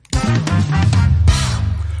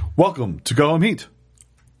Welcome to Go Home Heat,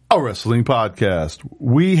 a wrestling podcast.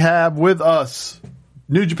 We have with us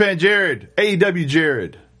New Japan Jared, AEW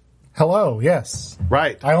Jared. Hello, yes.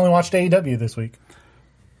 Right. I only watched AEW this week.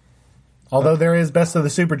 Although there is Best of the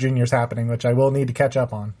Super Juniors happening, which I will need to catch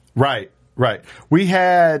up on. Right. We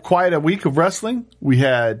had quite a week of wrestling. We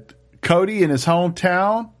had Cody in his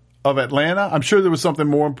hometown of Atlanta. I'm sure there was something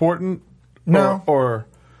more important. No. Or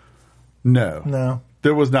no. No.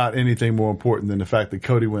 There was not anything more important than the fact that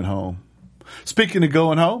Cody went home. Speaking of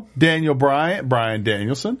going home, Brian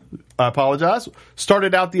Danielson, I apologize,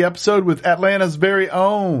 started out the episode with Atlanta's very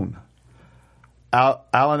own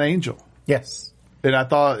Alan Angel. Yes. And I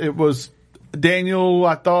thought it was Daniel,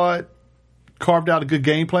 carved out a good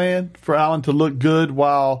game plan for Alan to look good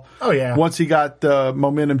while once he got the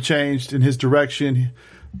momentum changed in his direction,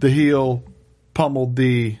 the heel pummeled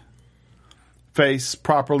the face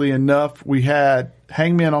properly enough. We had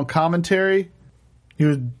Hangman on commentary. He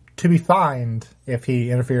was to be fined if he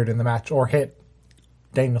interfered in the match or hit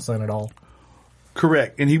Danielson at all.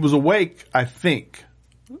 Correct. And he was awake, I think,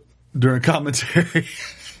 during commentary.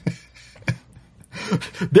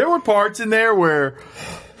 There were parts in there where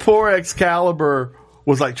poor Excalibur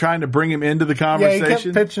was like trying to bring him into the conversation. Yeah, he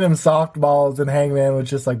kept pitching him softballs and Hangman was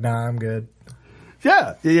just like, nah, I'm good.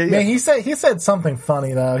 Yeah. Man, he said something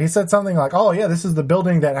funny though. He said something like, "Oh yeah, this is the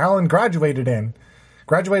building that Alan graduated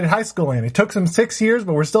high school in. It took him 6 years,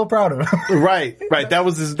 but we're still proud of him." Right. That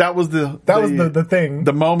was the thing,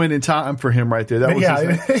 the moment in time for him right there. That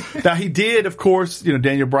was Now he did, of course.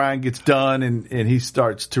 Daniel Bryan gets done and he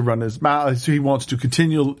starts to run his mouth. So he wants to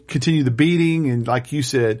continue the beating, and like you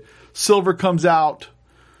said, Silver comes out,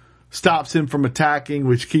 stops him from attacking,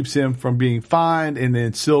 which keeps him from being fined. And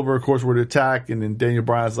then Silver, of course, were to attack. And then Daniel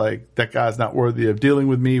Bryan's like, that guy's not worthy of dealing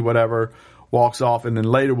with me, whatever, walks off. And then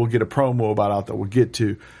later we'll get a promo about that we'll get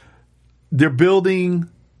to. They're building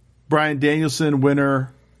Bryan Danielson,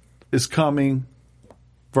 winner is coming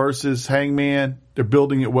versus Hangman. They're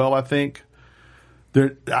building it well, I think.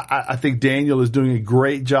 I think Daniel is doing a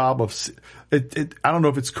great job of it. I don't know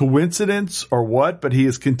if it's coincidence or what, but he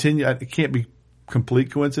is continuing. It can't be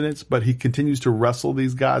complete coincidence, but he continues to wrestle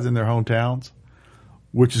these guys in their hometowns,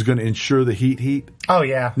 which is going to ensure the heat. Oh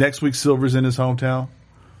yeah. Next week, Silver's in his hometown.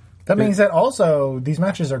 That means that also these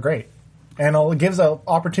matches are great, and it gives an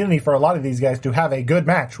opportunity for a lot of these guys to have a good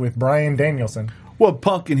match with Bryan Danielson. Well,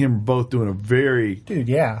 Punk and him are both doing a very good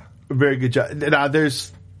job. Now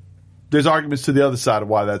there's arguments to the other side of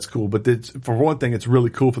why that's cool, but for one thing, it's really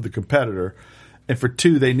cool for the competitor. And for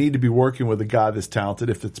two, they need to be working with a guy that's talented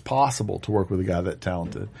if it's possible to work with a guy that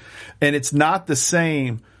talented. And it's not the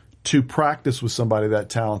same to practice with somebody that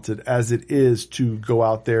talented as it is to go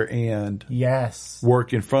out there and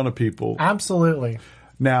work in front of people. Absolutely.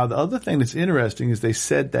 Now, the other thing that's interesting is they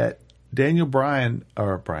said that Bryan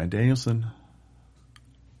Danielson,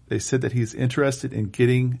 they said that he's interested in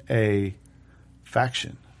getting a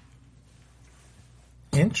faction.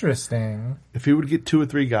 Interesting. If he would get 2 or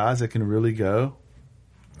 3 guys that can really go.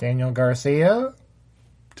 Daniel Garcia?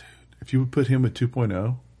 Dude, if you would put him at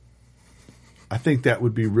 2.0, I think that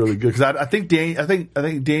would be really good. Because I think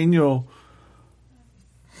Daniel,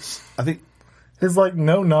 his like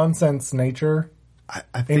no nonsense nature.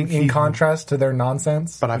 I think in contrast to their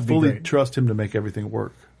nonsense. But I fully trust him to make everything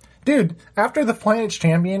work. Dude, after the Planet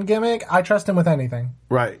Champion gimmick, I trust him with anything.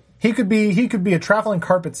 Right. He could be a traveling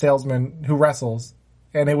carpet salesman who wrestles.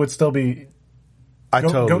 And it would still be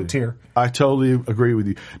goat tier. I totally agree with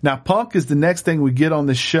you. Now, Punk is the next thing we get on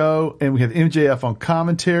the show, and we have MJF on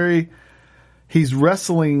commentary. He's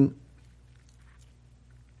wrestling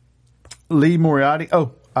Lee Moriarty.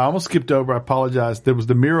 Oh, I almost skipped over. I apologize. There was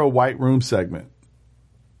the Miro White Room segment.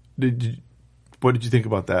 What did you think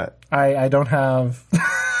about that? I don't have.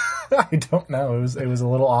 I don't know. It was a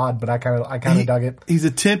little odd, but I kind of dug it. He's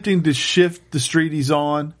attempting to shift the street he's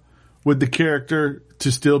on with the character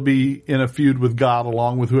to still be in a feud with God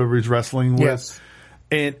along with whoever he's wrestling with. Yes.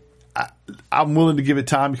 And I'm willing to give it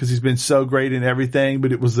time because he's been so great in everything,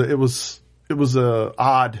 but it was a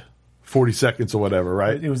odd 40 seconds or whatever,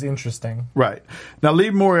 right? It was interesting. Right. Now, Lee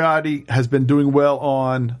Moriarty has been doing well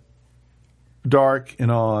on Dark and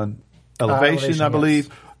on Elevation, I believe.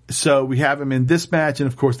 Yes. So we have him in this match, and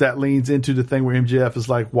of course that leans into the thing where MJF is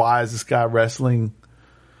like, why is this guy wrestling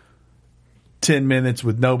 10 minutes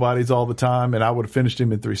with nobodies all the time? And I would have finished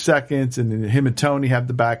him in 3 seconds. And then him and Tony have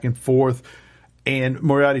the back and forth. And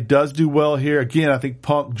Moriarty does do well here. Again, I think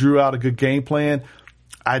Punk drew out a good game plan.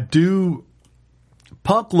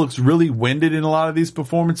 Punk looks really winded in a lot of these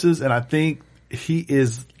performances. And I think he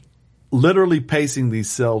is literally pacing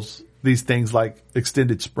these things like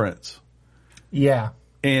extended sprints. Yeah.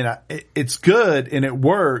 And it's good and it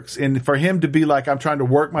works. And for him to be like, I'm trying to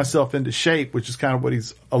work myself into shape, which is kind of what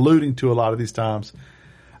he's alluding to a lot of these times.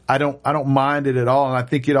 I don't mind it at all. And I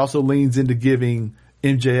think it also leans into giving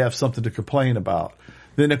MJF something to complain about.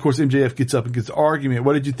 Then of course MJF gets up and gets an argument.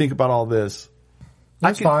 What did you think about all this?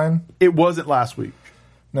 It's fine. It wasn't last week.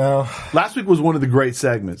 No. Last week was one of the great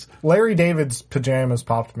segments. Larry David's pajamas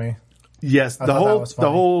popped me. Yes. The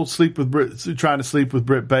whole trying to sleep with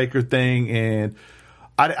Britt Baker thing. And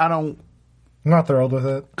I'm not thrilled with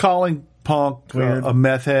it. Calling Punk a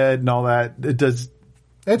meth head and all that. Does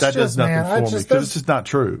nothing for me because it's just not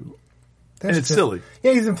true. And it's silly.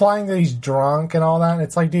 Yeah, he's implying that he's drunk and all that. And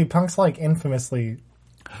it's like, dude, Punk's like infamously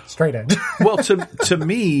straight edge. Well, to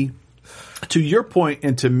me, to your point,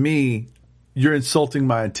 and to me, you're insulting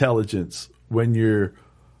my intelligence when you're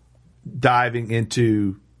diving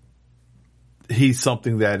into he's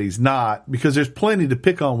something that he's not, because there's plenty to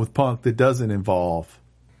pick on with Punk that doesn't involve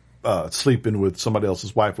sleeping with somebody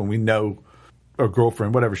else's wife when we know, or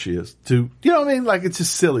girlfriend, whatever she is, you know what I mean? Like, it's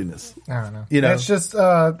just silliness. I don't know. You know, it's just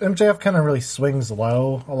MJF kind of really swings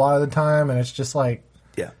low a lot of the time, and it's just like,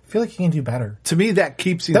 yeah, I feel like he can do better. To me, that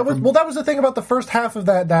keeps him. That was the thing about the first half of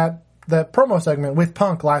that promo segment with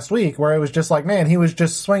Punk last week, where it was just like, man, he was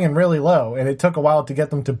just swinging really low, and it took a while to get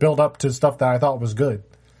them to build up to stuff that I thought was good.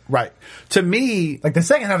 Right. To me, like the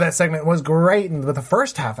second half of that segment was great, but the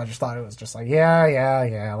first half, I just thought it was just like,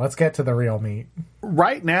 yeah, let's get to the real meat.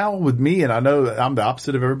 Right now with me, and I know I'm the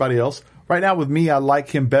opposite of everybody else, right now with me, I like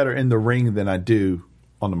him better in the ring than I do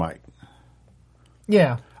on the mic.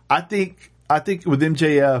 Yeah. I think with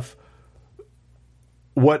MJF,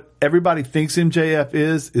 what everybody thinks MJF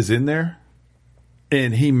is in there,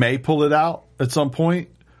 and he may pull it out at some point,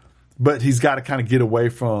 but he's got to kind of get away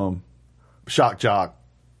from shock jock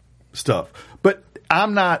stuff. But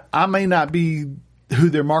I may not be who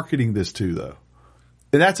they're marketing this to, though.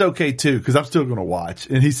 And that's okay too, because I'm still going to watch,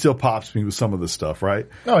 and he still pops me with some of the stuff, right?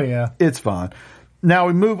 Oh yeah. It's fine. Now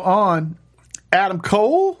we move on. Adam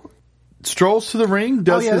Cole strolls to the ring,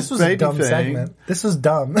 does his baby thing. Segment. This was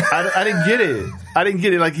dumb. I didn't get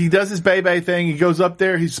it. Like, he does his baby thing. He goes up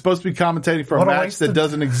there. He's supposed to be commentating for a match that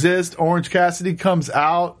doesn't exist. Orange Cassidy comes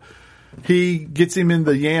out. He gets him in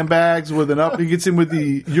the yam bags he gets him with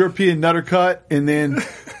the European nutter cut, and then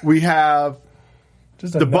we have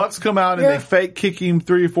the Bucks come out and they fake kick him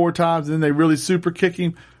 3 or 4 times, and then they really super kick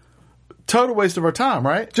him. Total waste of our time,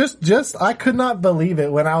 right? Just I could not believe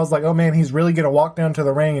it when I was like, oh man, he's really going to walk down to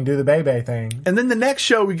the ring and do the Bebe thing. And then the next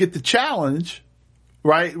show we get the challenge,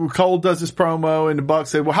 right? Where Cole does his promo and the Bucks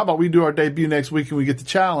say, well, how about we do our debut next week and we get the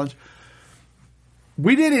challenge?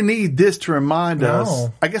 We didn't need this to remind us.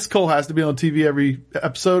 I guess Cole has to be on TV every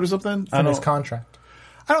episode or something. From his contract.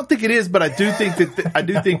 I don't think it is, but I do think that I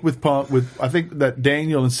do think with Punk, I think that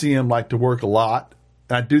Daniel and CM like to work a lot.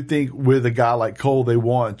 And I do think with a guy like Cole, they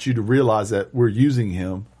want you to realize that we're using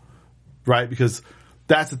him, right? Because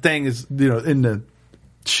that's the thing is, you know, in the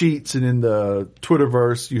sheets and in the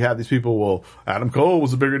Twitterverse, you have these people, well, Adam Cole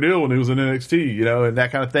was a bigger deal when he was in NXT, you know, and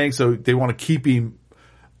that kind of thing. So they want to keep him.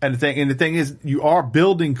 And the thing is, you are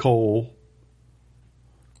building Cole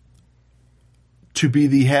to be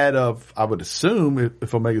the head of, I would assume,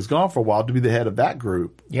 if Omega's gone for a while, to be the head of that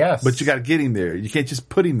group. Yes. But you got to get him there. You can't just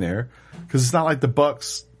put him there, because it's not like the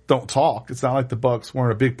Bucks don't talk. It's not like the Bucks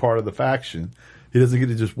weren't a big part of the faction. He doesn't get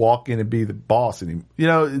to just walk in and be the boss anymore. You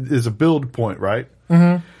know, there's a build point, right?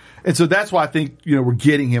 Mm-hmm. And so that's why I think, you know, we're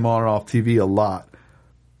getting him on and off TV a lot.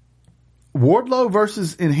 Wardlow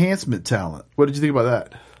versus enhancement talent. What did you think about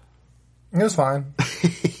that? It was fine.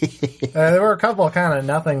 There were a couple of kind of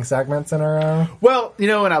nothing segments in a row. Well, you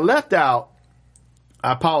know, and I left out,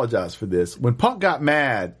 I apologize for this, when Punk got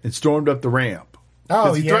mad and stormed up the ramp.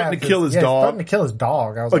 Oh, he threatened to kill his dog. He threatened to kill his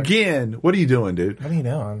dog. I was Again, what are you doing, dude? What are you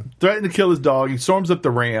doing? Threatened to kill his dog. He storms up the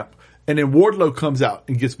ramp, and then Wardlow comes out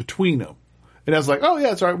and gets between them. And I was like, oh, yeah,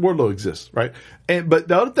 that's right. Wardlow exists, right? But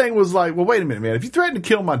the other thing was like, well, wait a minute, man. If you threaten to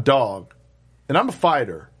kill my dog, and I'm a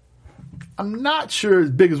fighter, I'm not sure as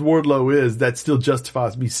big as Wardlow is, that still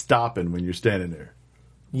justifies me stopping when you're standing there.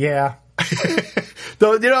 Yeah.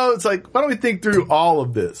 Though, you know, it's like, why don't we think through all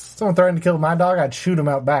of this? Someone threatened to kill my dog, I'd shoot him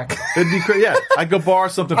out back. It'd be crazy. Yeah, I'd go borrow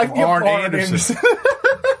something from Arn Anderson.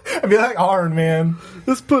 I'd be like, Arn, man.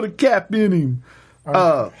 Let's put a cap in him.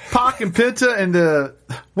 Pac and Penta and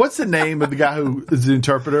what's the name of the guy who is the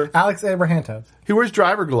interpreter? Alex Abrahantes. He wears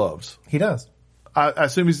driver gloves. He does. I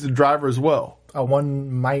assume he's the driver as well.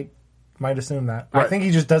 One might assume that. Right. I think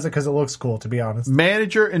he just does it because it looks cool, to be honest.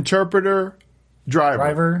 Manager, interpreter,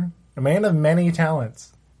 driver. A man of many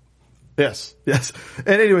talents. Yes. And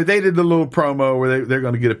anyway, they did the little promo where they're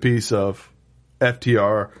going to get a piece of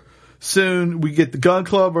FTR. Soon we get the Gun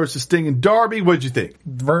Club versus Sting and Darby. What'd you think?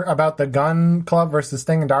 About the Gun Club versus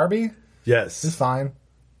Sting and Darby? Yes. It's fine.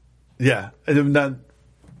 Yeah.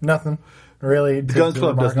 Nothing. Really. The Gun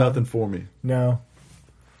Club does nothing for me. No.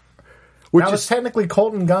 That was technically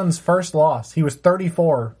Colton Gunn's first loss. He was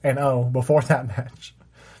 34-0 before that match.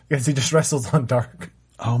 Because he just wrestles on Dark.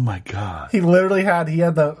 Oh my God. He literally had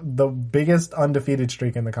the biggest undefeated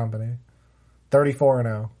streak in the company.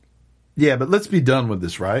 34-0. Yeah, but let's be done with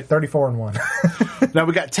this, right? 34-1. Now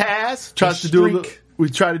we got Taz tries to do a little. We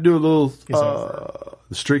try to do a little.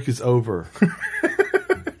 The streak is over.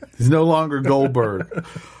 He's no longer Goldberg.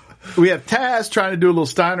 We have Taz trying to do a little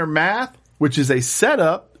Steiner math, which is a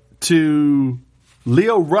setup to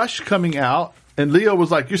Leo Rush coming out, and Leo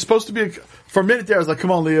was like, "You're supposed to be." For a minute there, I was like,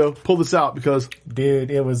 "Come on, Leo, pull this out," because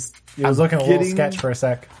dude, it was looking a little sketch for a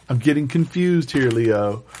sec. I'm getting confused here,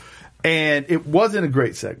 Leo, and it wasn't a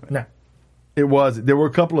great segment. No. It wasn't. There were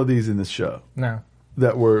a couple of these in this show. No.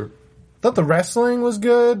 That were... I thought the wrestling was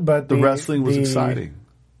good, but the wrestling was exciting.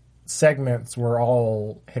 Segments were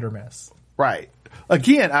all hit or miss. Right.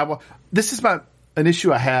 Again, this is an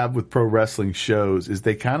issue I have with pro wrestling shows is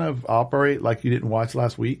they kind of operate like you didn't watch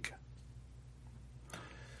last week.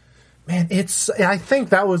 Man, I think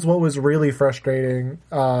that was what was really frustrating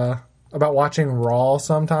about watching Raw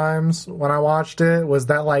sometimes when I watched it, was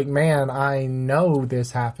that like, man, I know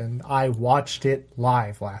this happened. I watched it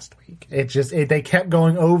live last week. They kept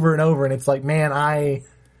going over and over, and it's like, man,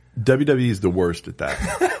 WWE is the worst at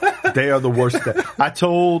that. They are the worst at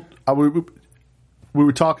that. We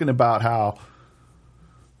were talking about how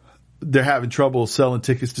they're having trouble selling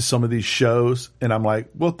tickets to some of these shows, and I'm like,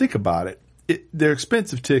 well, think about it. They're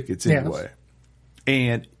expensive tickets anyway. Yes.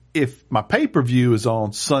 And if my pay-per-view is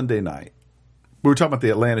on Sunday night, we were talking about the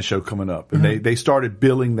Atlanta show coming up, and they started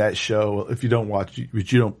billing that show. If you don't watch,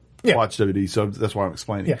 but you don't watch WWE, so that's why I'm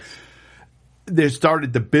explaining. Yeah. They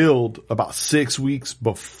started to build about 6 weeks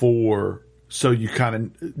before, so you kind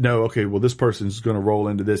of know, okay, well, this person's going to roll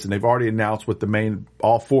into this, and they've already announced what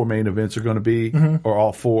all 4 main events are going to be, or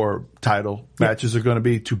all 4 title matches are going to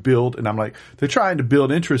be to build. And I'm like, they're trying to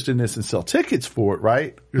build interest in this and sell tickets for it,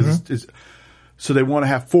 right? So they want to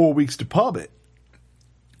have 4 weeks to pub it.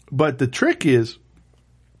 But the trick is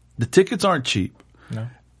the tickets aren't cheap. No.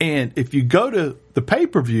 And if you go to the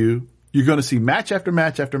pay-per-view, you're going to see match after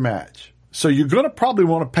match after match. So you're going to probably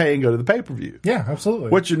want to pay and go to the pay-per-view. Yeah, absolutely.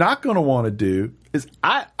 What you're not going to want to do is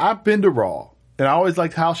I've been to Raw, and I always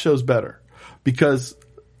liked house shows better because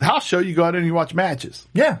house show, you go out there and you watch matches.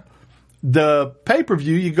 Yeah. The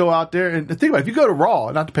pay-per-view, you go out there and think about it. If you go to Raw,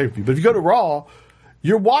 not the pay-per-view, but if you go to Raw,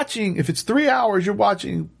 you're watching, if it's 3 hours, you're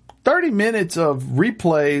watching 30 minutes of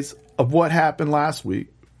replays of what happened last week.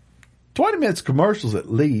 20 minutes commercials at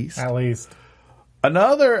least. At least.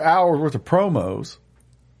 Another hour worth of promos.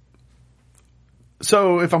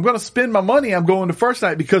 So if I'm going to spend my money, I'm going the first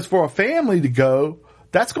night, because for a family to go,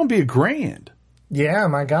 that's going to be $1,000. Yeah,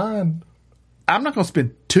 my God. I'm not going to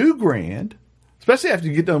spend $2,000, especially after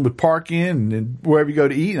you get done with parking and wherever you go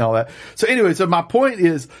to eat and all that. So anyway, so my point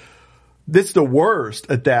is, this is the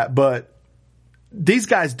worst at that, but these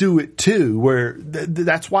guys do it too, where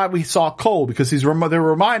that's why we saw Cole, because they're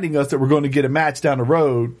reminding us that we're going to get a match down the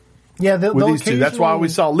road. Yeah, with these two. That's why we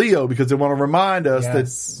saw Leo, because they want to remind us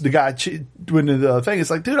that the guy went into the thing. It's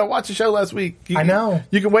like, dude, I watched the show last week. I know.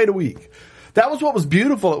 You can wait a week. That was what was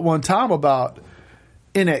beautiful at one time about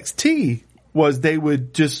NXT, was they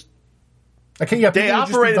would just, they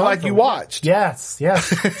operated like you watched. Yes.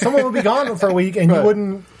 Someone would be gone for a week, and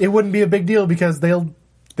it wouldn't be a big deal, because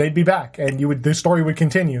they'd be back, and the story would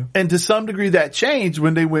continue. And to some degree that changed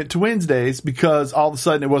when they went to Wednesdays, because all of a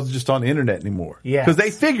sudden it wasn't just on the internet anymore. Yeah. Because they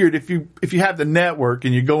figured if you have the network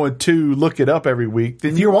and you're going to look it up every week,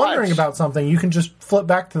 then if you're wondering about something, you can just flip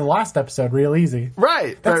back to the last episode real easy.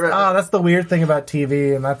 Right. That's the weird thing about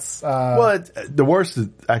TV, and that's well, the worst is,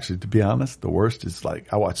 actually, to be honest, the worst is,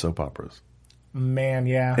 like, I watch soap operas. Man,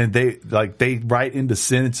 yeah. And they write into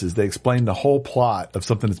sentences, they explain the whole plot of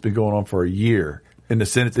something that's been going on for a year. In the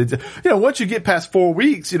sentence, once you get past 4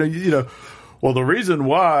 weeks, well, the reason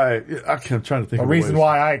why, I'm trying to think the reason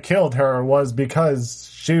why I killed her was because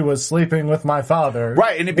she was sleeping with my father.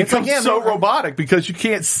 Right, and it becomes robotic, because you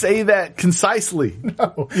can't say that concisely.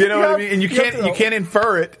 No. You know what I mean? And you can't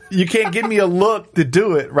infer it. You can't give me a look to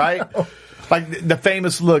do it, right? No. Like the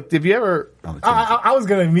famous look. Have you ever? I was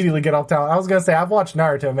going to immediately get off town. I was going to say, I've watched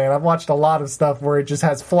Naruto, man. I've watched a lot of stuff where it just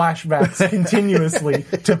has flashbacks continuously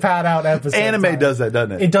to pad out episodes. Anime does that,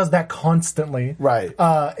 doesn't it? It does that constantly. Right.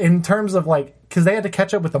 In terms of, like, because they had to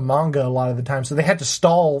catch up with the manga a lot of the time, so they had to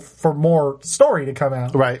stall for more story to come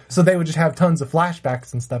out. Right. So they would just have tons of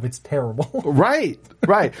flashbacks and stuff. It's terrible. Right.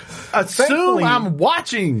 Assume I'm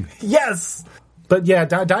watching. Yes. But yeah,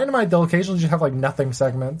 Dynamite, they'll occasionally just have like nothing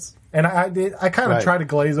segments. And I kind of try to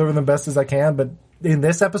glaze over them best as I can, but in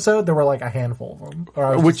this episode, there were like a handful of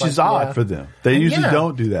them. Which is odd for them. They usually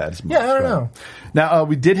don't do that as much. Yeah, I don't know. Now,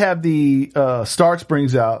 we did have the Starks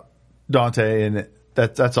brings out Dante, and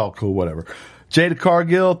that's all cool, whatever. Jada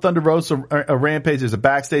Cargill, Thunder Rosa, a Rampage. There's a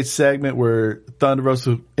backstage segment where Thunder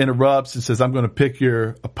Rosa interrupts and says, I'm going to pick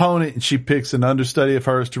your opponent, and she picks an understudy of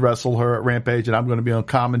hers to wrestle her at Rampage, and I'm going to be on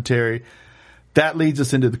commentary. That leads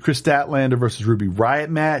us into the Chris Statlander versus Ruby Riott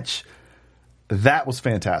match. That was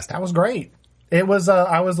fantastic. That was great. It was.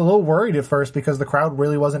 I was a little worried at first because the crowd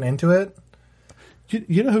really wasn't into it.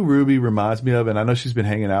 You know who Ruby reminds me of, and I know she's been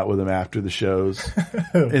hanging out with him after the shows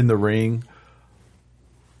in the ring.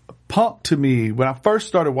 Punk, to me, when I first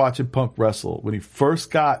started watching Punk wrestle, when he first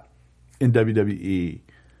got in WWE,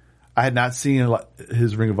 I had not seen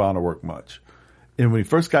his Ring of Honor work much. And when he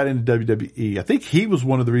first got into WWE, I think he was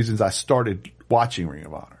one of the reasons I started watching Ring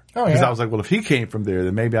of Honor. Oh, yeah. Because I was like, well, if he came from there,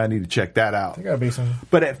 then maybe I need to check that out. There gotta be some.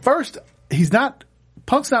 But at first,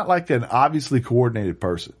 Punk's not like an obviously coordinated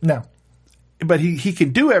person. No. But he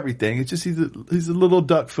can do everything. It's just he's a little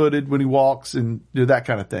duck-footed when he walks and that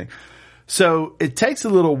kind of thing. So it takes a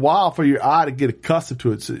little while for your eye to get accustomed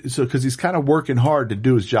to it. So because he's kind of working hard to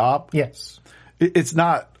do his job. Yes. It's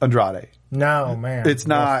not Andrade. No, man. It's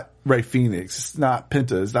not Rey Fenix. It's not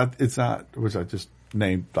Penta. It's not, which I just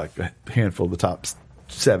named like a handful of the top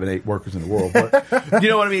 7, 8 workers in the world. But you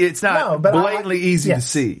know what I mean? It's not blatantly easy to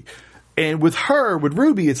see. And with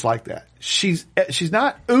Ruby, it's like that. She's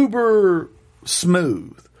not uber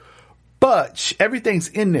smooth, but everything's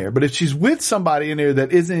in there. But if she's with somebody in there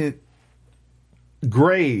that isn't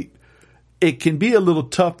great, it can be a little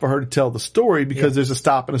tough for her to tell the story because there's a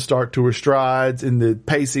stop and a start to her strides, and the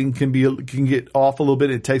pacing can get off a little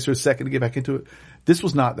bit. It takes her a second to get back into it. This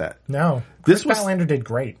was not that. No. Statlander did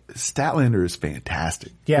great. Statlander is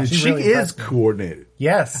fantastic. Yeah, she really is coordinated.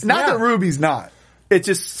 Yes. Not that Ruby's not. It's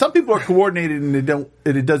just some people are coordinated and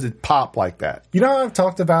it doesn't pop like that. You know, I've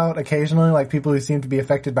talked about occasionally like people who seem to be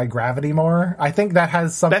affected by gravity more. I think that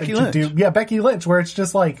has something to do. Yeah, Becky Lynch, where it's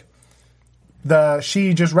just like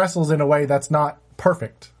she just wrestles in a way that's not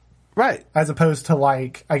perfect. Right. As opposed to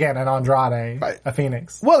like, again, an Andrade, a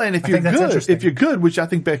Phoenix. Well, and if you're good, which I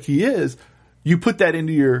think Becky is, you put that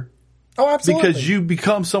into your... Oh, absolutely. Because you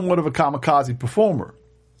become somewhat of a kamikaze performer.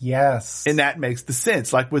 Yes. And that makes the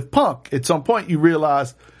sense. Like with Punk, at some point you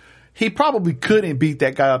realize he probably couldn't beat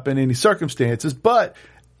that guy up in any circumstances, but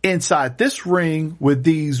inside this ring with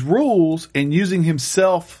these rules and using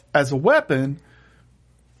himself as a weapon,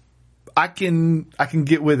 I can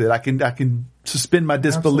get with it. I can suspend my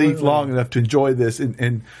disbelief long enough to enjoy this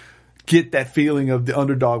and get that feeling of the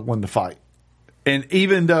underdog won the fight. And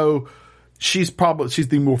even though she's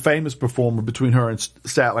the more famous performer between her and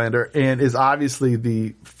Statlander and is obviously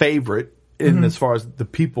the favorite in as far as the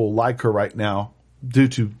people like her right now due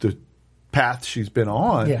to the path she's been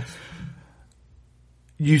on. Yes.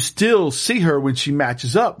 You still see her when she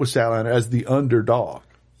matches up with Statlander as the underdog.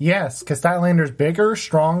 Yes, because Statlander's bigger,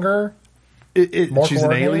 stronger. More she's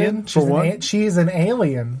an alien, for one. She's an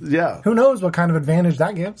alien. Yeah. Who knows what kind of advantage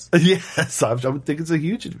that gives? Yes, I would think it's a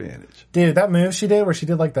huge advantage. Dude, that move she did where she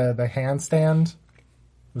did like the handstand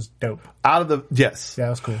was dope. Yes. Yeah, that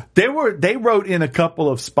was cool. They wrote in a couple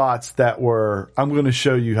of spots that were, I'm going to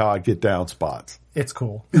show you how I get down spots. It's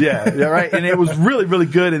cool. Yeah, right. And it was really, really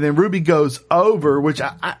good. And then Ruby goes over, which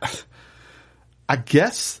I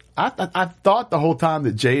guess I thought the whole time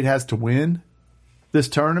that Jade has to win this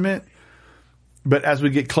tournament. But as we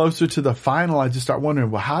get closer to the final, I just start wondering,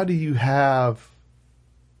 well, how do you have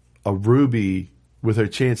a Ruby with her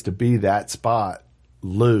chance to be that spot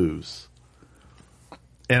lose?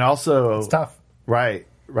 And also... It's tough. Right.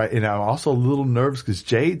 And I'm also a little nervous because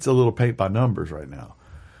Jade's a little paint by numbers right now.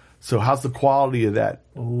 So how's the quality of that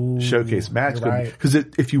showcase match going to be? Because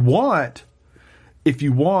if you want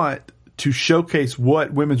to showcase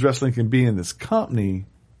what women's wrestling can be in this company,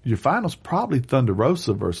 your final's probably Thunder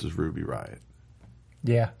Rosa versus Ruby Riott.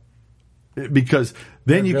 Yeah. Because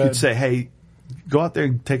then you could say, hey, go out there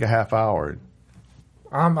and take a half hour.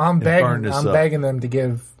 I'm begging them to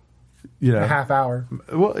give a half hour.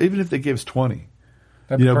 Well, even if they give us 20.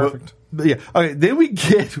 That'd be perfect. But yeah. Okay, then we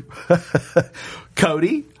get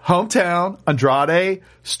Cody, hometown, Andrade,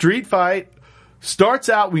 street fight. Starts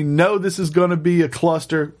out, we know this is going to be a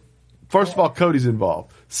cluster. First of all, Cody's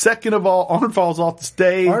involved. Second of all, Arn falls off the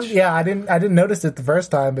stage. I didn't notice it the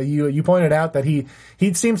first time, but you pointed out that he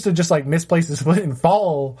seems to just like misplace his foot and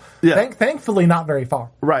fall. Yeah. Thankfully, not very far.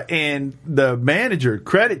 Right, and the manager,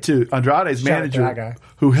 credit to Andrade's manager,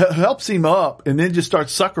 who helps him up and then just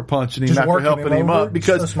starts sucker punching him after helping him up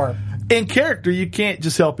because. So smart. In character, you can't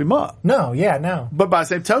just help him up. No. But by the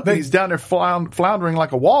same token, he's down there floundering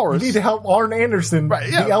like a walrus. You need to help Arn Anderson,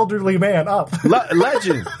 the elderly man, up.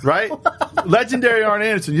 Legend, right? Legendary Arn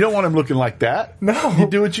Anderson. You don't want him looking like that. No. You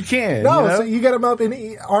do what you can. No, you know? So you get him up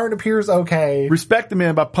and Arn appears okay. Respect the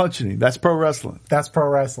man by punching him. That's pro wrestling.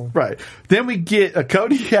 Right. Then we get,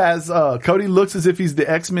 Cody looks as if he's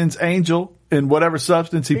the X-Men's angel. In whatever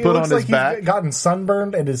substance he put on his back. He's gotten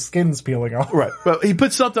sunburned and his skin's peeling off. Right. Well, he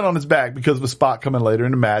put something on his back because of a spot coming later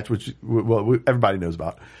in the match, which everybody knows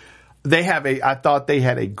about. I thought they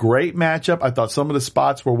had a great matchup. I thought some of the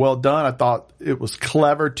spots were well done. I thought it was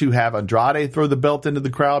clever to have Andrade throw the belt into the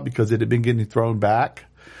crowd because it had been getting thrown back.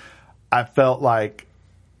 I felt like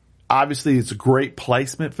obviously it's a great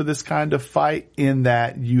placement for this kind of fight in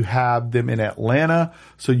that you have them in Atlanta,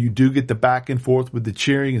 so you do get the back and forth with the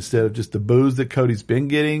cheering instead of just the boos that Cody's been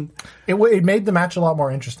getting. It made the match a lot more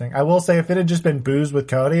interesting. I will say if it had just been boos with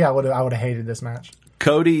Cody, I would have hated this match.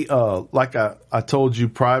 Cody, like I told you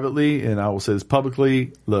privately, and I will say this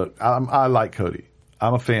publicly, look, I like Cody.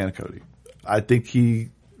 I'm a fan of Cody. I think he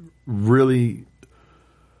really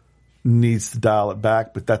needs to dial it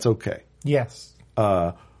back, but that's okay. Yes.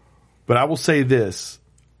 But I will say this.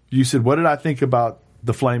 You said, what did I think about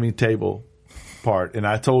the flaming table part? And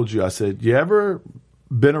I told you, I said, you ever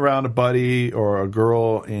been around a buddy or a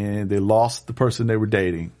girl and they lost the person they were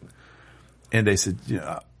dating? And they said,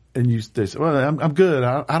 yeah. And they said, well, I'm good.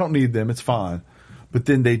 I don't need them. It's fine. But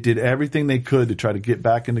then they did everything they could to try to get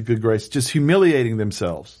back into good grace, just humiliating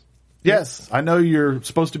themselves. Yes, I know you're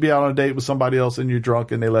supposed to be out on a date with somebody else and you're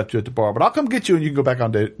drunk and they left you at the bar, but I'll come get you and you can go back on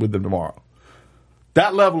a date with them tomorrow.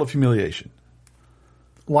 That level of humiliation.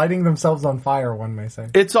 Lighting themselves on fire, one may say.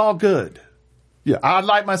 It's all good. Yeah, I'd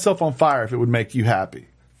light myself on fire if it would make you happy.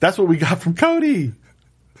 That's what we got from Cody.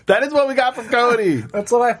 That is what we got from Cody. That's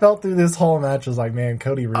what I felt through this whole match. Was like, man,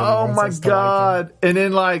 Cody really wants us to like him. And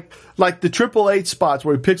then like the Triple H spots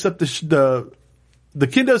where he picks up the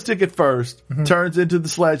kendo stick at first, turns into the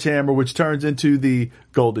sledgehammer, which turns into the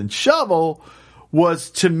golden shovel,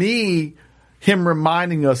 was to me him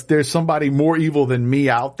reminding us there's somebody more evil than me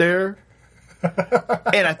out there.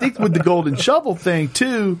 And I think with the golden shovel thing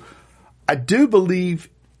too, I do believe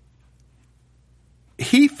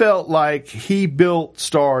he felt like he built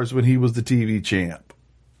stars when he was the TV champ.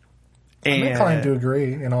 I'm inclined to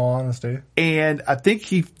agree, in all honesty. And I think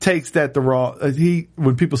he takes that the wrong.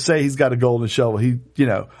 When people say he's got a golden shovel,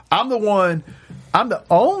 I'm the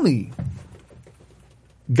only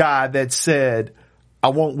guy that said I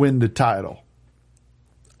won't win the title.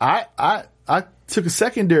 I took a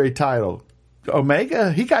secondary title.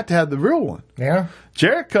 Omega, he got to have the real one. Yeah.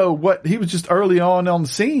 Jericho, he was just early on the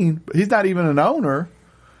scene, but he's not even an owner.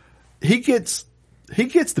 He gets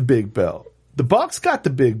the big belt. The Bucks got the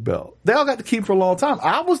big belt. They all got to keep for a long time.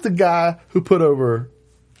 I was the guy who put over.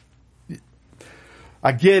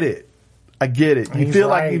 I get it. You feel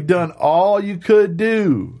right. Like you've done all you could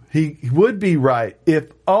do. He would be right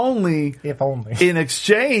if only in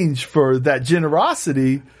exchange for that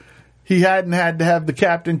generosity, he hadn't had to have the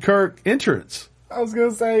Captain Kirk entrance. I was going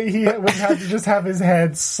to say he would have to just have his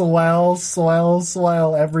head swell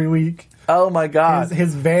every week. Oh my God.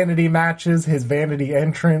 His vanity matches, his vanity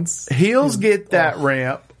entrance. Heels get that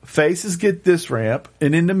ramp, faces get this ramp,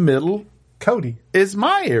 and in the middle, Cody is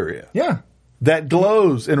my area. Yeah. That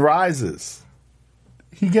glows and rises.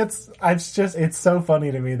 It's so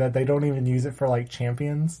funny to me that they don't even use it for like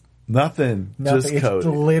champions. Nothing. Just it's Cody.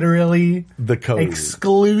 Literally the Cody.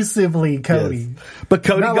 Exclusively Cody. Yes. But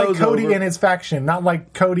Cody not goes like Cody over. and his faction. Not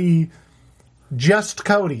like Cody, just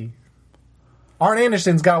Cody. Arn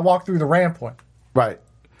Anderson's got to walk through the ramp one. Right.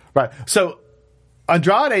 So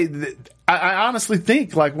Andrade, I honestly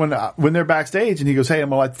think like when they're backstage and he goes, "Hey, I'm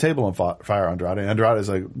gonna light the table on fire," Andrade's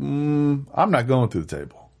like, "I'm not going through the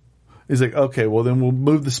table." He's like, "Okay, well then we'll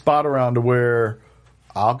move the spot around to where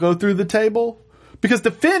I'll go through the table." Because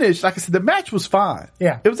the finish, like I said, the match was fine.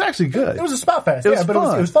 Yeah. It was actually good. It was a spot fest. But it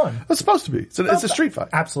was fun. It was supposed to be. It's a street fight.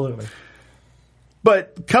 Absolutely.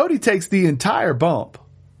 But Cody takes the entire bump.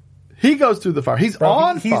 He goes through the fire. He's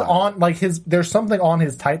on fire. There's something on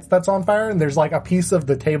his tights that's on fire, and there's like a piece of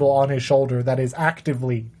the table on his shoulder that is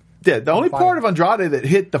actively. Yeah, the only part of Andrade that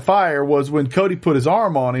hit the fire was when Cody put his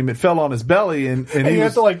arm on him. It fell on his belly, and he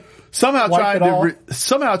had to like somehow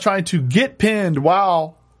trying to get pinned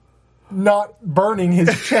while not burning his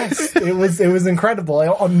chest. It was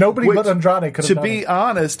incredible. Nobody but Andrade could have done it. To be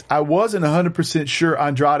honest, I wasn't 100% sure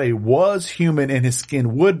Andrade was human and his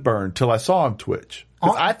skin would burn till I saw him twitch.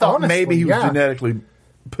 Because I thought honestly, maybe he was genetically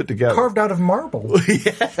put together. Carved out of marble.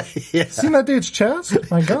 yeah. Seen that dude's chest?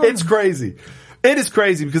 My God. It's crazy. It is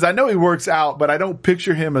crazy because I know he works out, but I don't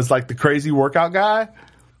picture him as like the crazy workout guy.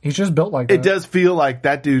 He's just built like that. It does feel like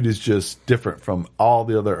that dude is just different from all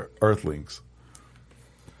the other Earthlings.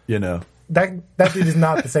 You know. That dude is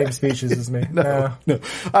not the same species as me. No.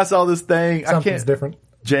 I saw this thing. Something's different.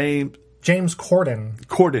 James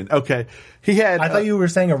Corden. Okay. I thought you were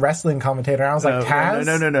saying a wrestling commentator. I was like, Taz?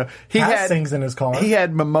 No. Taz sings in his car. He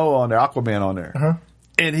had Momoa on there, Aquaman on there. Uh-huh.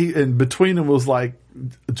 And between them was like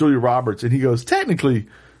Julia Roberts. And he goes, technically,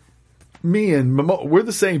 me and Momoa, we're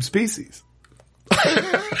the same species.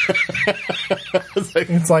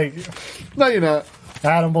 It's like, no, you're not.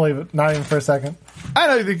 I don't believe it. Not even for a second. I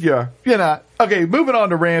don't think you are. You're not. Okay, moving on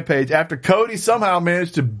to Rampage. After Cody somehow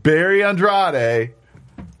managed to bury Andrade,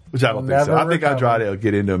 which I don't think so. I think Andrade will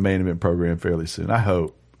get into a main event program fairly soon. I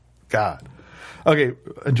hope. God. Okay,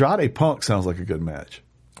 Andrade Punk sounds like a good match.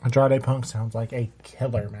 Andrade Punk sounds like a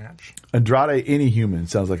killer match. Andrade Any Human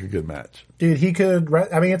sounds like a good match. Dude, he could...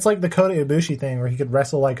 it's like the Kota Ibushi thing where he could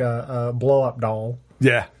wrestle like a blow-up doll.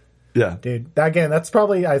 Yeah. Yeah. Dude, again, that's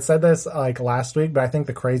probably... I said this like last week, but I think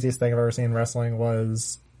the craziest thing I've ever seen in wrestling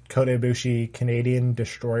was Kota Ibushi Canadian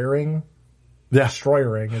Destroyering. Yeah.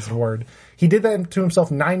 Destroyering is the word. He did that to himself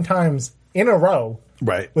 9 times in a row.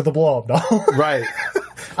 Right. With a blow-up doll. Right.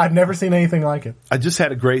 I've never seen anything like it. I just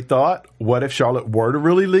had a great thought. What if Charlotte were to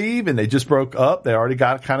really leave and they just broke up? They already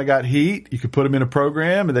got heat. You could put them in a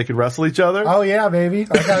program and they could wrestle each other. Oh yeah, baby.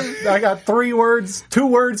 I got 2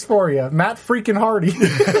 words for you. Matt freaking Hardy.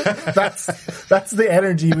 that's the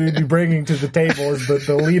energy we'd be bringing to the table is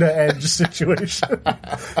the Lita Edge situation.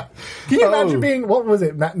 Can you imagine being, what was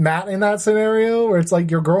it, Matt in that scenario where it's like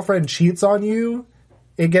your girlfriend cheats on you?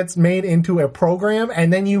 It gets made into a program,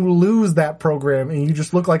 and then you lose that program, and you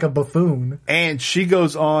just look like a buffoon. And she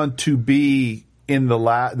goes on to be in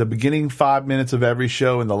the beginning 5 minutes of every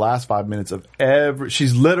show and the last 5 minutes of every...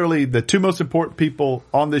 She's literally the 2 most important people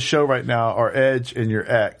on this show right now are Edge and your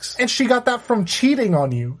ex. And she got that from cheating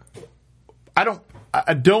on you. I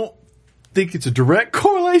don't think it's a direct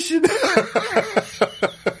correlation.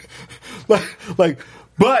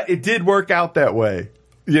 But it did work out that way.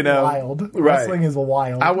 You know, wild. Right. Wrestling is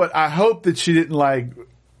wild. I hope that she didn't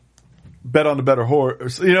bet on the better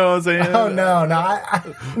horse. You know what I'm saying? Oh no,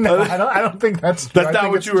 I don't think that's true. That's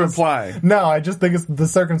not what you were implying. No, I just think the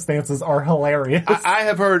circumstances are hilarious. I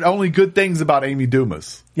have heard only good things about Amy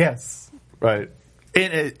Dumas. Yes. Right.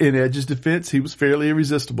 In Edge's defense, he was fairly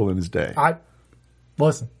irresistible in his day.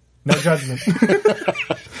 Listen, no judgment.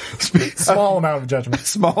 Small amount of judgment.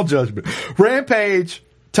 Small judgment. Rampage.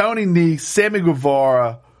 Tony Nese, Sammy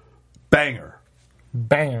Guevara, banger.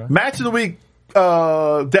 Match of the week,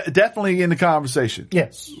 definitely in the conversation.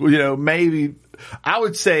 Yes. You know, maybe, I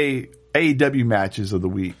would say AEW matches of the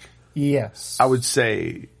week. Yes. I would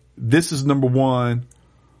say this is number 1.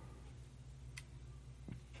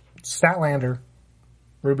 Statlander,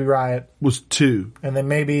 Ruby Riott. Was 2. And then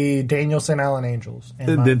maybe Danielson, Allen Angels.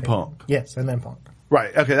 And then Punk. Yes, and then Punk.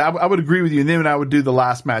 Right. Okay. I would agree with you. And then I would do the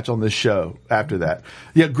last match on this show after that.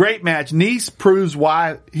 Yeah. Great match. Nese proves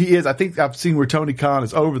why he is. I think I've seen where Tony Khan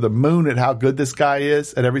is over the moon at how good this guy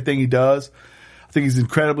is at everything he does. I think he's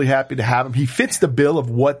incredibly happy to have him. He fits the bill of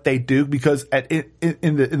what they do because in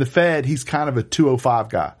the Fed, he's kind of a 205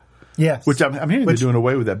 guy. Yes. Which I'm hearing they're doing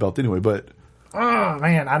away with that belt anyway, but. Oh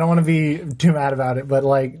man, I don't want to be too mad about it, but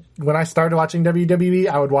when I started watching WWE,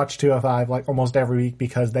 I would watch 205 almost every week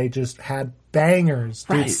because they just had bangers.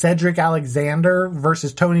 Right. Dude, Cedric Alexander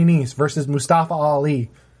versus Tony Nese versus Mustafa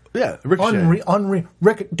Ali. Yeah, Ricochet. Unreal.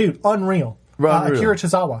 Unreal. Akira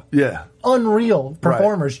Tozawa. Yeah. Unreal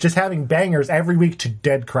performers just having bangers every week to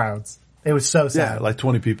dead crowds. It was so sad. Yeah,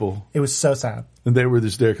 20 people. It was so sad. And they were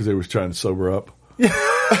just there because they were trying to sober up.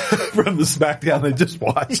 From the SmackDown they just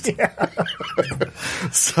watched. Yeah.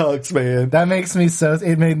 Sucks, man. That makes me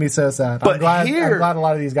it made me so sad. But I'm glad a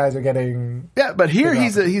lot of these guys are getting. Yeah, but here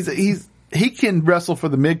he can wrestle for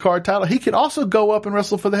the mid-card title. He can also go up and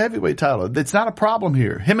wrestle for the heavyweight title. It's not a problem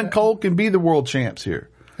here. Him and Cole can be the world champs here.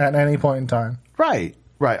 At any point in time. Right.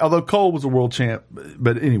 Although Cole was a world champ.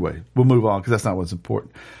 But anyway, we'll move on because that's not what's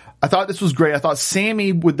important. I thought this was great. I thought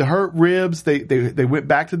Sammy with the hurt ribs, they went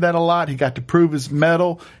back to that a lot. He got to prove his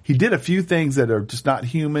mettle. He did a few things that are just not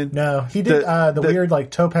human. No, he did the weird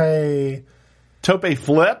tope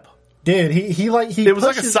flip. Dude, it was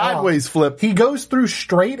like a sideways flip. He goes through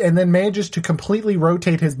straight and then manages to completely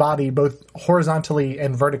rotate his body both horizontally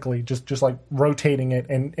and vertically, just like rotating it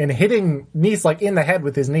and hitting Nese like in the head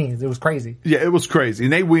with his knees. It was crazy. Yeah, it was crazy.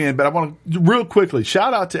 And they win, but I want to real quickly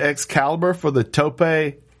shout out to Excalibur for the tope.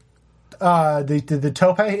 The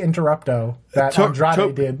tope interrupto that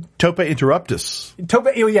Andrade did. Tope interruptus. Tope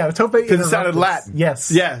interruptus. Because it sounded Latin. Yes.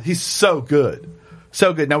 Yeah, he's so good.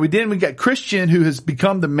 So good. Now we got Christian, who has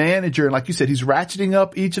become the manager, and like you said, he's ratcheting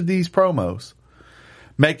up each of these promos,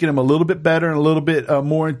 making them a little bit better and a little bit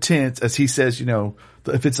more intense. As he says,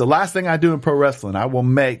 if it's the last thing I do in pro wrestling, I will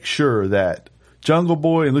make sure that Jungle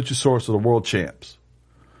Boy and Luchasaurus are the world champs.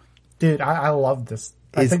 Dude, I love this.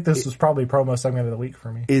 I think this was probably promo segment of the week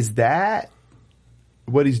for me. Is that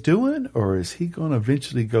what he's doing, or is he going to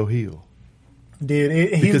eventually go heel?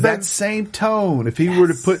 Dude, because that same tone, if he were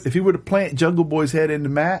to plant Jungle Boy's head in the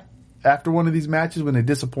mat after one of these matches when they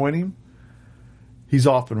disappoint him, he's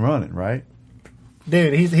off and running, right?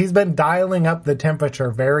 Dude, he's been dialing up the temperature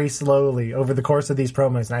very slowly over the course of these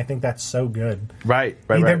promos, and I think that's so good. Right.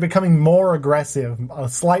 They're becoming more aggressive,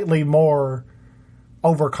 slightly more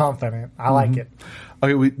overconfident. I like it.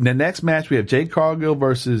 Okay, the next match we have Jade Cargill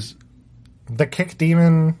versus the Kick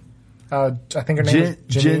Demon. I think her name is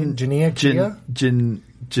Janiyah Kia?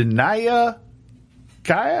 Janiyah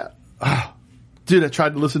Kia? Oh, dude, I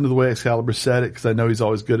tried to listen to the way Excalibur said it because I know he's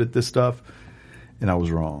always good at this stuff, and I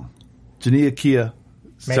was wrong. Janiyah Kia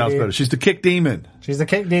sounds better. She's the Kick Demon. She's the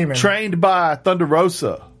Kick Demon. Trained by Thunder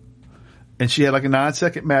Rosa. And she had like a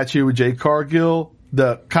 9-second match here with Jade Cargill.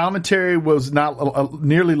 The commentary was not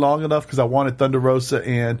nearly long enough because I wanted Thunder Rosa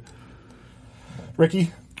and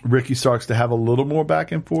Ricky Starks to have a little more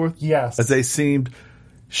back and forth. Yes. As they seemed,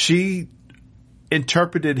 she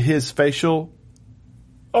interpreted his facial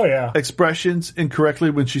expressions incorrectly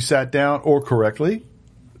when she sat down, or correctly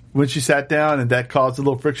when she sat down, and that caused a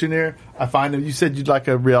little friction there. I find them. You said you'd like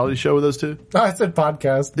a reality show with those two? I said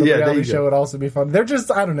podcast. The reality show would also be fun. They're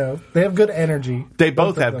just, I don't know. They have good energy. They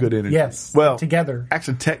both have good energy. Yes. Well, together.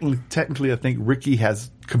 Actually, technically, I think Ricky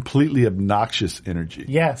has completely obnoxious energy.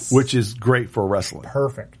 Yes. Which is great for wrestling.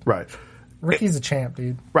 Perfect. Right. Ricky's a champ,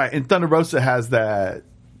 dude. Right. And Thunder Rosa has that,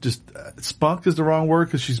 just spunk is the wrong word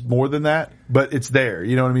because she's more than that, but it's there.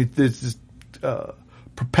 You know what I mean? It's just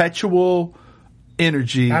perpetual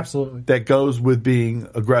energy that goes with being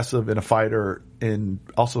aggressive and a fighter and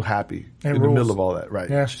also happy and in the middle of all that. Right.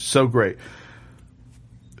 Yeah. So great.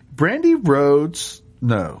 Brandy Rhodes,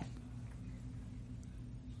 no.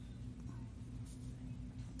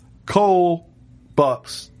 Cole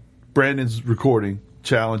Bucks, Brandon's recording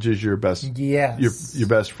challenges your best, your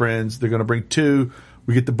best friends. They're going to bring 2.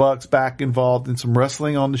 We get the Bucks back involved in some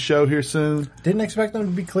wrestling on the show here soon. Didn't expect them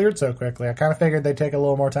to be cleared so quickly. I kind of figured they'd take a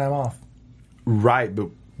little more time off. Right, but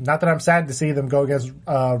not that I'm sad to see them go against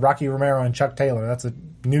Rocky Romero and Chuck Taylor. That's a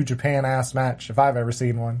New Japan ass match if I've ever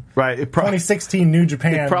seen one. Right, 2016 New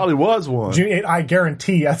Japan. It probably was one. I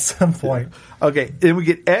guarantee at some point. Okay, and we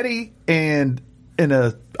get Eddie and in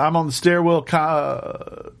a I'm on the stairwell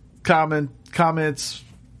comments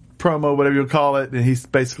promo, whatever you call it, and he's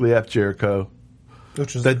basically F Jericho.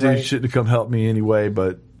 Which is that great. Dude shouldn't have come help me anyway,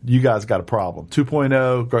 but you guys got a problem.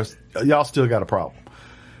 2.0, y'all still got a problem.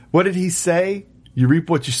 What did he say? You reap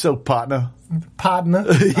what you sow, partner. Partner.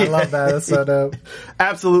 I love that. That's so dope.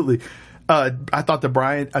 Absolutely. I thought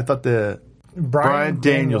the Brian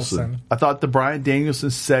Danielson. I thought the Brian Danielson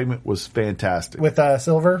segment was fantastic. With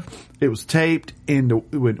Silver? It was taped,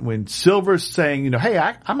 and when Silver's saying, hey,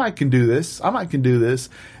 I might can do this. I might can do this.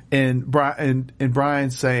 And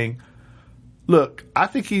Brian's saying, look, I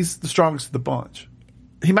think he's the strongest of the bunch.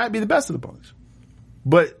 He might be the best of the bunch.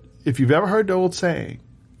 But if you've ever heard the old saying,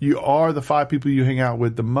 you are the 5 people you hang out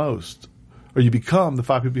with the most, or you become the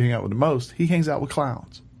 5 people you hang out with the most, he hangs out with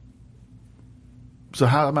clowns. So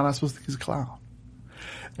how am I not supposed to think he's a clown?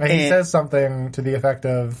 And he says something to the effect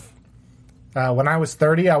of, when I was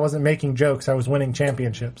 30, I wasn't making jokes, I was winning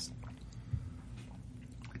championships.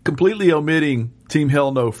 Completely omitting Team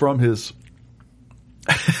Hell No from his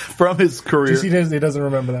career. Just he doesn't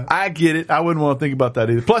remember that. I get it. I wouldn't want to think about that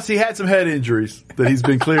either. Plus, he had some head injuries that he's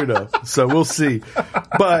been cleared of. So we'll see.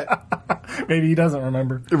 But maybe he doesn't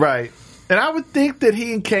remember. Right. And I would think that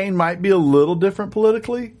he and Kane might be a little different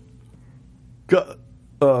politically.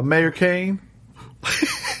 Mayor Kane.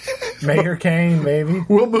 Mayor Kane, maybe.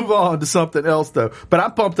 We'll move on to something else, though. But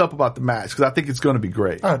I'm pumped up about the match because I think it's going to be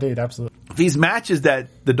great. Oh, dude, absolutely. These matches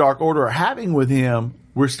that the Dark Order are having with him,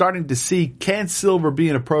 we're starting to see, can Silver be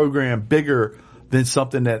in a program bigger than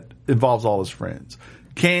something that involves all his friends?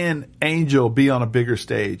 Can Angel be on a bigger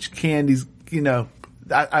stage? Can these,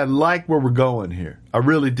 I like where we're going here. I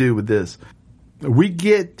really do with this. We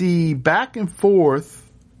get the back and forth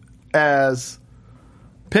as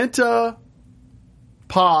Penta,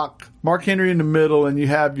 Pac, Mark Henry in the middle, and you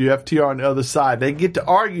have your FTR on the other side. They get to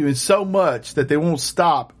arguing so much that they won't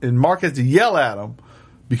stop, and Mark has to yell at them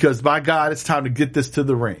because, by God, it's time to get this to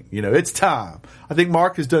the ring. You know, it's time. I think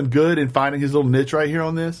Mark has done good in finding his little niche right here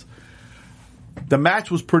on this. The match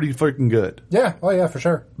was pretty freaking good. Yeah. Oh, yeah, for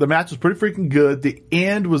sure. The match was pretty freaking good. The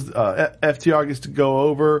end was FTR gets to go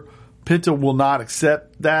over. Penta will not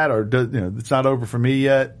accept that, or it's not over for me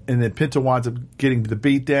yet. And then Penta winds up getting the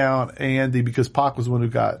beatdown, because Pac was the one who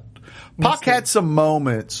got. Pac had some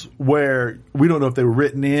moments where we don't know if they were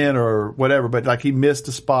written in or whatever, but like he missed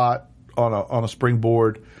a spot on a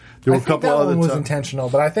springboard. There were a couple that other one was intentional,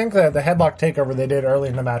 but I think that the headlock takeover they did early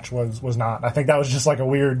in the match was not. I think that was just like a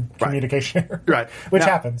weird communication error, right? Which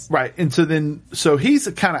happens, right? And so he's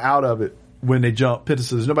kind of out of it when they jump. Penta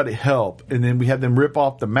says, "There's nobody help," and then we have them rip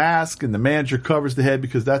off the mask, and the manager covers the head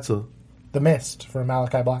because that's the mist from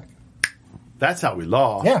Malachi Black. That's how we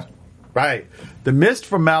lost. Yeah, right. The mist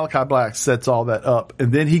from Malachi Black sets all that up,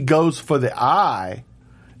 and then he goes for the eye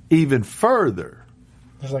even further.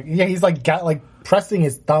 He's pressing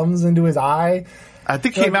his thumbs into his eye. I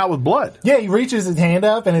think he came out with blood. Yeah, he reaches his hand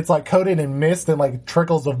up and it's like coated in mist and like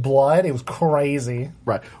trickles of blood. It was crazy.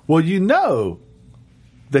 Right. Well, you know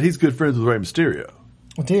that he's good friends with Rey Mysterio.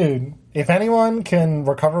 Dude, if anyone can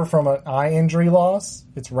recover from an eye injury loss,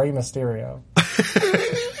 it's Rey Mysterio.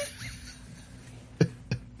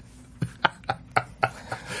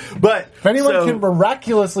 But if anyone can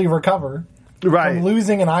miraculously recover from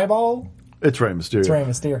losing an eyeball, it's Rey Mysterio. It's Rey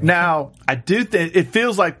Mysterio. Now, I do think it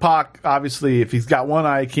feels like Pac, obviously, if he's got one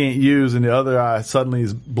eye he can't use and the other eye suddenly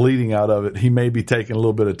is bleeding out of it, he may be taking a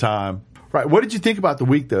little bit of time. Right. What did you think about the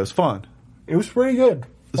week, though? It was fun. It was pretty good.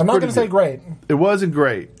 I'm not going to say great. It wasn't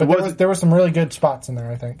great. But there were some really good spots in there,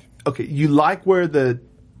 I think. Okay. You like where the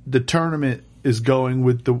tournament is going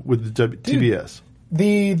with the TBS?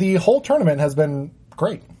 The whole tournament has been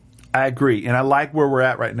great. I agree. And I like where we're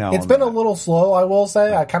at right now. It's been a little slow, I will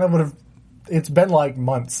say. I kind of would have... It's been like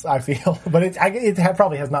months, I feel. But it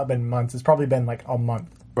probably has not been months. It's probably been like a month.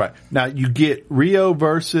 Right. Now, you get Rio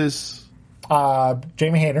versus...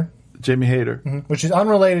 Jamie Hayter. Mm-hmm. Which is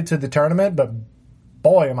unrelated to the tournament, but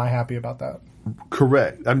boy, am I happy about that.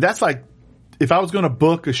 Correct. I mean, that's like... If I was going to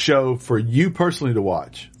book a show for you personally to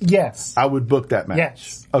watch... Yes. I would book that match.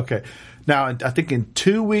 Yes. Okay. Now, I think in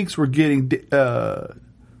 2 weeks, we're getting...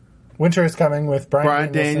 Winter is coming with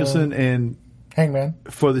Bryan Danielson and... Hangman.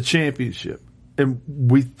 For the championship. And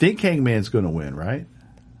we think Hangman's going to win, right?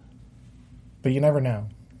 But you never know.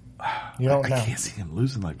 You don't know. I can't see him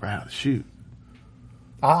losing like right out of the chute.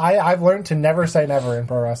 I've learned to never say never in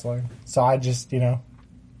pro wrestling. So I just,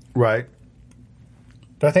 Right.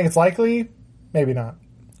 Do I think it's likely? Maybe not.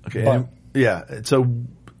 Okay. Yeah. So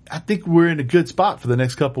I think we're in a good spot for the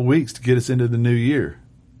next couple of weeks to get us into the new year.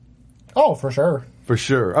 Oh, for sure. For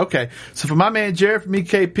sure. Okay. So for my man Jared, for me,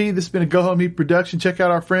 KP, this has been a Go Home Heat production. Check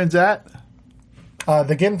out our friends at...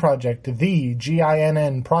 The Ginn Project, the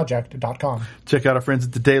GINN project.com. Check out our friends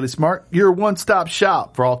at the Daily Smart, your one-stop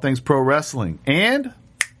shop for all things pro wrestling. And...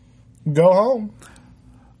 Go home.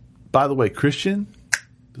 By the way, Christian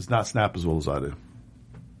does not snap as well as I do.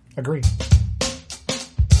 Agreed.